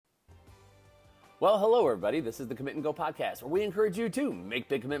Well, hello, everybody. This is the Commit and Go podcast, where we encourage you to make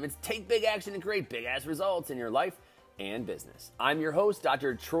big commitments, take big action, and create big-ass results in your life and business. I'm your host,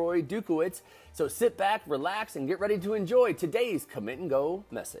 Dr. Troy Dukowitz. So sit back, relax, and get ready to enjoy today's Commit and Go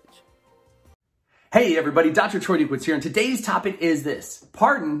message. Hey, everybody. Dr. Troy Dukowitz here, and today's topic is this: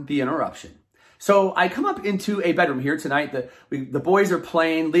 pardon the interruption. So I come up into a bedroom here tonight. The boys are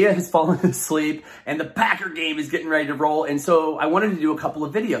playing. Leah has fallen asleep, and the Packer game is getting ready to roll. And so I wanted to do a couple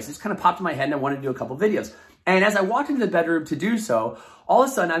of videos. It just kind of popped in my head, and I wanted to do a couple of videos. And as I walked into the bedroom to do so, all of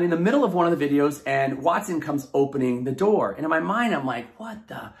a sudden, I'm in the middle of one of the videos, and Watson comes opening the door. And in my mind, I'm like, what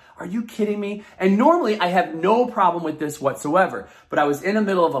the? Are you kidding me? And normally, I have no problem with this whatsoever. But I was in the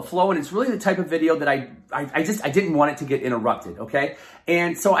middle of a flow, and it's really the type of video that I didn't want it to get interrupted, okay?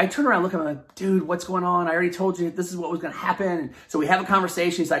 And so I turn around, look at him, I'm like, dude, what's going on? I already told you this is what was going to happen. And so we have a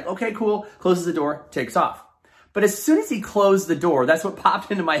conversation. He's like, okay, cool. Closes the door, takes off. But as soon as he closed the door, that's what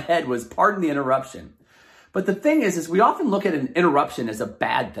popped into my head was, pardon the interruption. But the thing is we often look at an interruption as a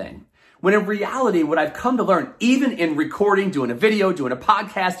bad thing. When in reality, what I've come to learn, even in recording, doing a video, doing a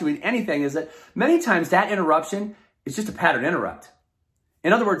podcast, doing anything, is that many times that interruption is just a pattern interrupt.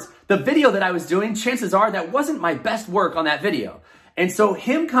 In other words, the video that I was doing, chances are that wasn't my best work on that video. And so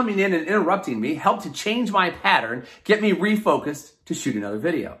him coming in and interrupting me helped to change my pattern, get me refocused to shoot another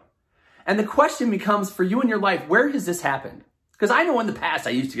video. And the question becomes, for you in your life, where has this happened? Because I know in the past I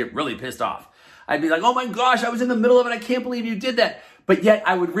used to get really pissed off. I'd be like, oh my gosh, I was in the middle of it. I can't believe you did that. But yet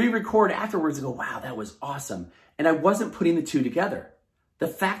I would re-record afterwards and go, wow, that was awesome. And I wasn't putting the two together. The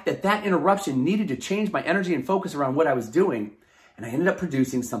fact that that interruption needed to change my energy and focus around what I was doing, and I ended up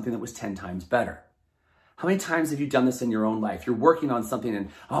producing something that was 10 times better. How many times have you done this in your own life? You're working on something and,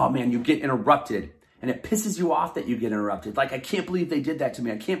 oh man, you get interrupted. And it pisses you off that you get interrupted. Like, I can't believe they did that to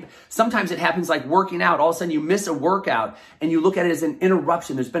me. Sometimes it happens like working out. All of a sudden you miss a workout and you look at it as an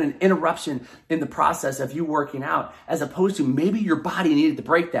interruption. There's been an interruption in the process of you working out, as opposed to maybe your body needed to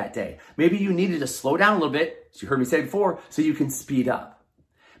break that day. Maybe you needed to slow down a little bit, as you heard me say before, so you can speed up.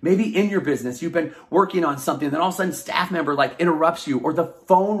 Maybe in your business, you've been working on something, and then all of a sudden staff member interrupts you, or the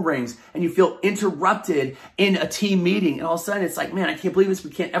phone rings and you feel interrupted in a team meeting. And all of a sudden it's like, man, I can't believe this. We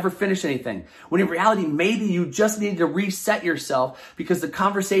can't ever finish anything. When in reality, maybe you just needed to reset yourself because the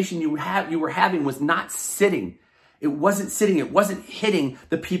conversation you were having was not sitting. It wasn't sitting. It wasn't hitting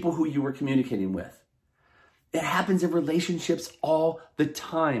the people who you were communicating with. It happens in relationships all the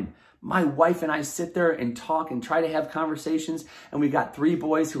time. My wife and I sit there and talk and try to have conversations, and we got 3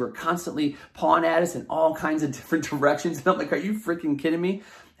 boys who are constantly pawing at us in all kinds of different directions. And I'm like, are you freaking kidding me?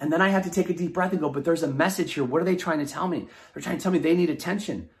 And then I have to take a deep breath and go, but there's a message here. What are they trying to tell me? They're trying to tell me they need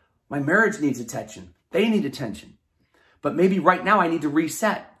attention. My marriage needs attention. They need attention. But maybe right now I need to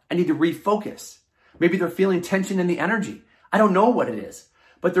reset. I need to refocus. Maybe they're feeling tension in the energy. I don't know what it is,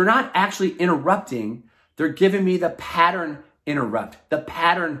 but they're not actually interrupting. They're giving me the pattern interrupt, the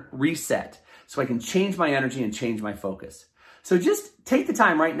pattern reset, so I can change my energy and change my focus. So just take the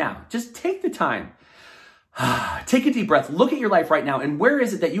time right now. Just take the time. Take a deep breath. Look at your life right now. And where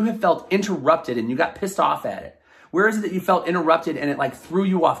is it that you have felt interrupted and you got pissed off at it? Where is it that you felt interrupted and it threw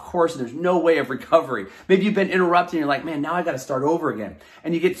you off course and there's no way of recovery? Maybe you've been interrupted and you're like, man, now I got to start over again.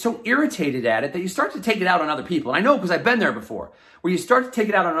 And you get so irritated at it that you start to take it out on other people. And I know because I've been there before, where you start to take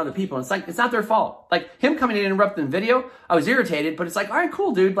it out on other people. And it's like, it's not their fault. Like him coming in and interrupting the video, I was irritated, but it's like, all right,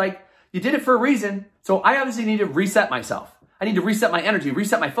 cool, dude. Like, you did it for a reason. So I obviously need to reset myself. I need to reset my energy,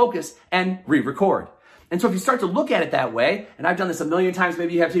 reset my focus, and re-record. And so if you start to look at it that way, and I've done this a million times,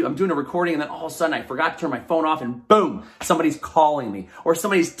 maybe you have too, I'm doing a recording and then all of a sudden I forgot to turn my phone off and boom, somebody's calling me or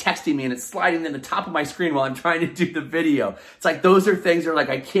somebody's texting me and it's sliding in the top of my screen while I'm trying to do the video. It's like, those are things that are like,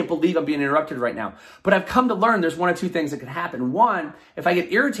 I can't believe I'm being interrupted right now. But I've come to learn there's 1 or 2 things that can happen. One, if I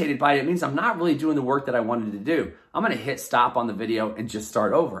get irritated by it, it means I'm not really doing the work that I wanted to do. I'm going to hit stop on the video and just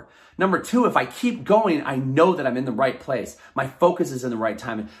start over. Number 2, if I keep going, I know that I'm in the right place. My focus is in the right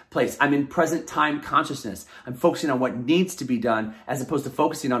time and place. I'm in present time consciousness. I'm focusing on what needs to be done as opposed to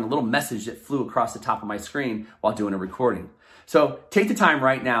focusing on a little message that flew across the top of my screen while doing a recording. So take the time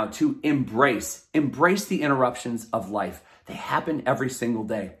right now to embrace the interruptions of life. They happen every single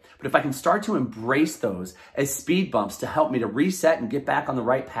day. But if I can start to embrace those as speed bumps to help me to reset and get back on the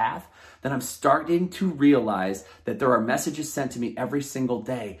right path, then I'm starting to realize that there are messages sent to me every single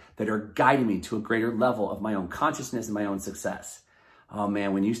day that are guiding me to a greater level of my own consciousness and my own success. Oh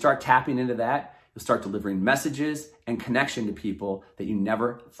man, when you start tapping into that, you'll start delivering messages and connection to people that you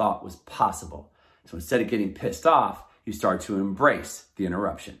never thought was possible. So instead of getting pissed off, you start to embrace the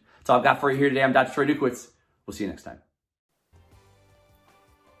interruption. That's all I've got for you here today. I'm Dr. Troy Dukowitz. We'll see you next time.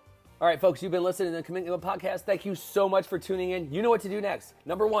 All right, folks, you've been listening to the Commit and Go podcast. Thank you so much for tuning in. You know what to do next.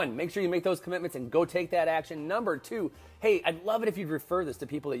 Number one, make sure you make those commitments and go take that action. Number two, hey, I'd love it if you'd refer this to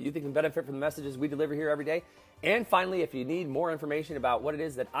people that you think can benefit from the messages we deliver here every day. And finally, if you need more information about what it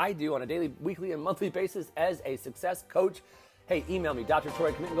is that I do on a daily, weekly, and monthly basis as a success coach, hey, email me,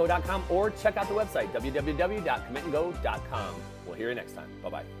 drtroy@commitandgo.com, or check out the website, www.commitandgo.com. We'll hear you next time.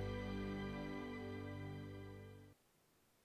 Bye-bye.